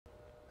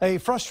A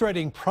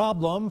frustrating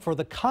problem for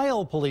the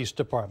Kyle Police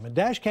Department.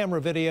 Dash camera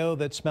video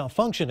that's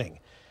malfunctioning.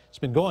 It's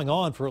been going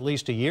on for at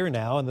least a year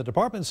now, and the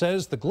department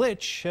says the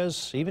glitch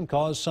has even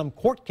caused some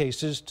court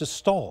cases to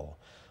stall.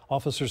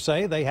 Officers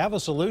say they have a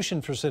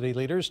solution for city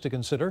leaders to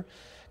consider.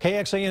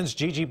 KXAN's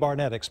Gigi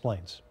Barnett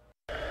explains.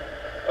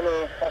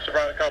 Hello, Officer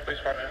Brian, Kyle Police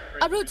Department.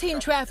 A routine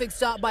traffic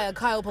stop by a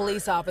Kyle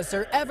police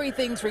officer.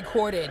 Everything's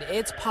recorded.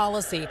 It's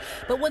policy.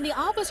 But when the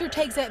officer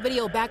takes that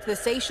video back to the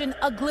station,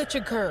 a glitch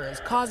occurs,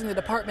 causing the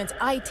department's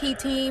IT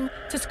team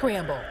to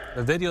scramble.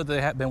 The video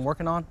they have been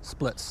working on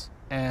splits,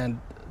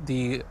 and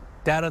the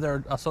data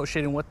they're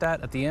associating with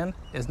that at the end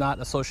is not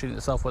associating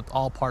itself with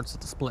all parts of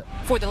the split.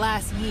 For the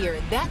last year,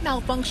 that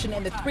malfunction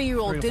in the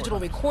 3-year-old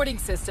digital recording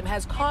system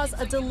has caused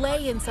a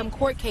delay in some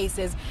court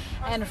cases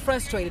and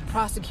frustrated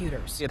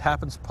prosecutors. It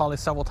happens probably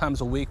several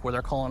times a week where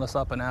they're calling us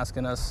up and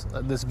asking us,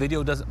 this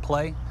video doesn't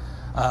play.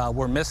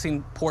 We're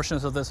missing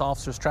portions of this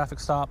officer's traffic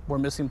stop. We're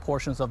missing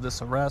portions of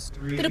this arrest.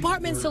 The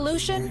department's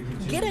solution?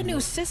 Get a new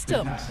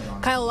system.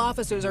 Kyle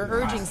officers are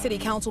urging city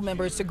council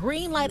members to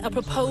greenlight a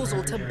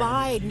proposal to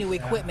buy new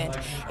equipment.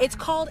 It's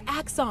called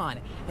AXON,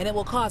 and it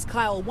will cost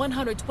Kyle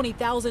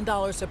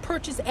 $120,000 to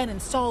purchase and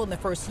install in the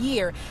first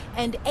year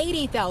and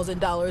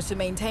 $80,000 to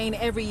maintain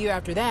every year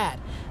after that.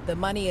 The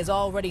money is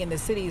already in the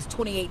city's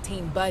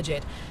 2018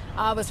 budget.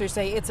 Officers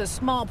say it's a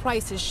small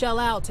price to shell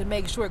out to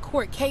make sure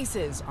court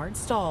cases aren't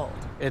stalled.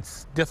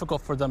 It's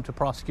difficult for them to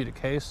prosecute a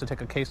case, to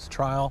take a case to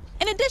trial.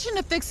 In addition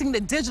to fixing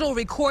the digital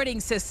recording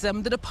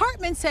system, the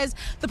department says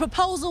the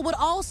proposal would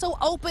also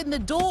open the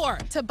door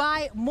to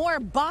buy more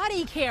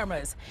body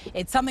cameras.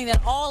 It's something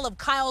that all of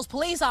Kyle's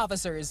police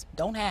officers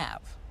don't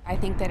have. I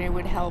think that it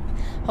would help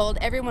hold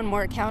everyone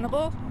more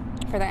accountable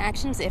for their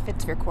actions if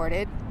it's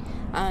recorded.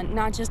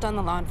 Not just on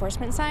the law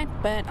enforcement side,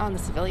 but on the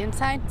civilian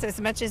side. As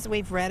much as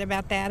we've read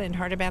about that and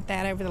heard about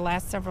that over the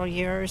last several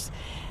years,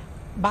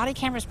 body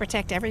cameras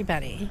protect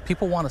everybody.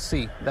 People want to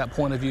see that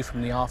point of view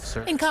from the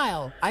officer. In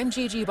Kyle, I'm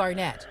Gigi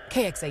Barnett,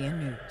 KXAN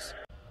News.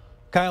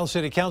 Kyle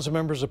City Council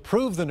members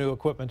approved the new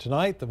equipment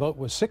tonight. The vote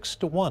was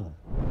 6-1.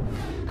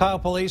 Kyle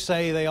police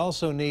say they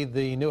also need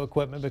the new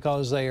equipment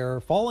because they are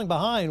falling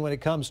behind when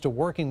it comes to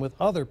working with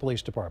other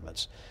police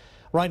departments.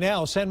 Right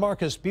now, San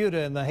Marcos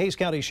Buda and the Hays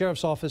County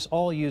Sheriff's Office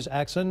all use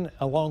AXON,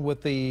 along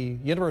with the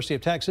University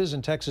of Texas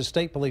and Texas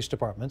State Police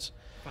Departments.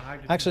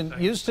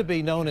 AXON used to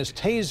be known as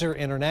Taser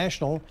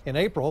International. In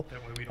April,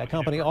 that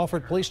company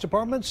offered police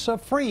departments a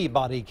free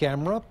body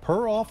camera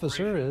per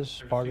officer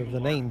as part of the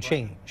name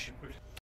change.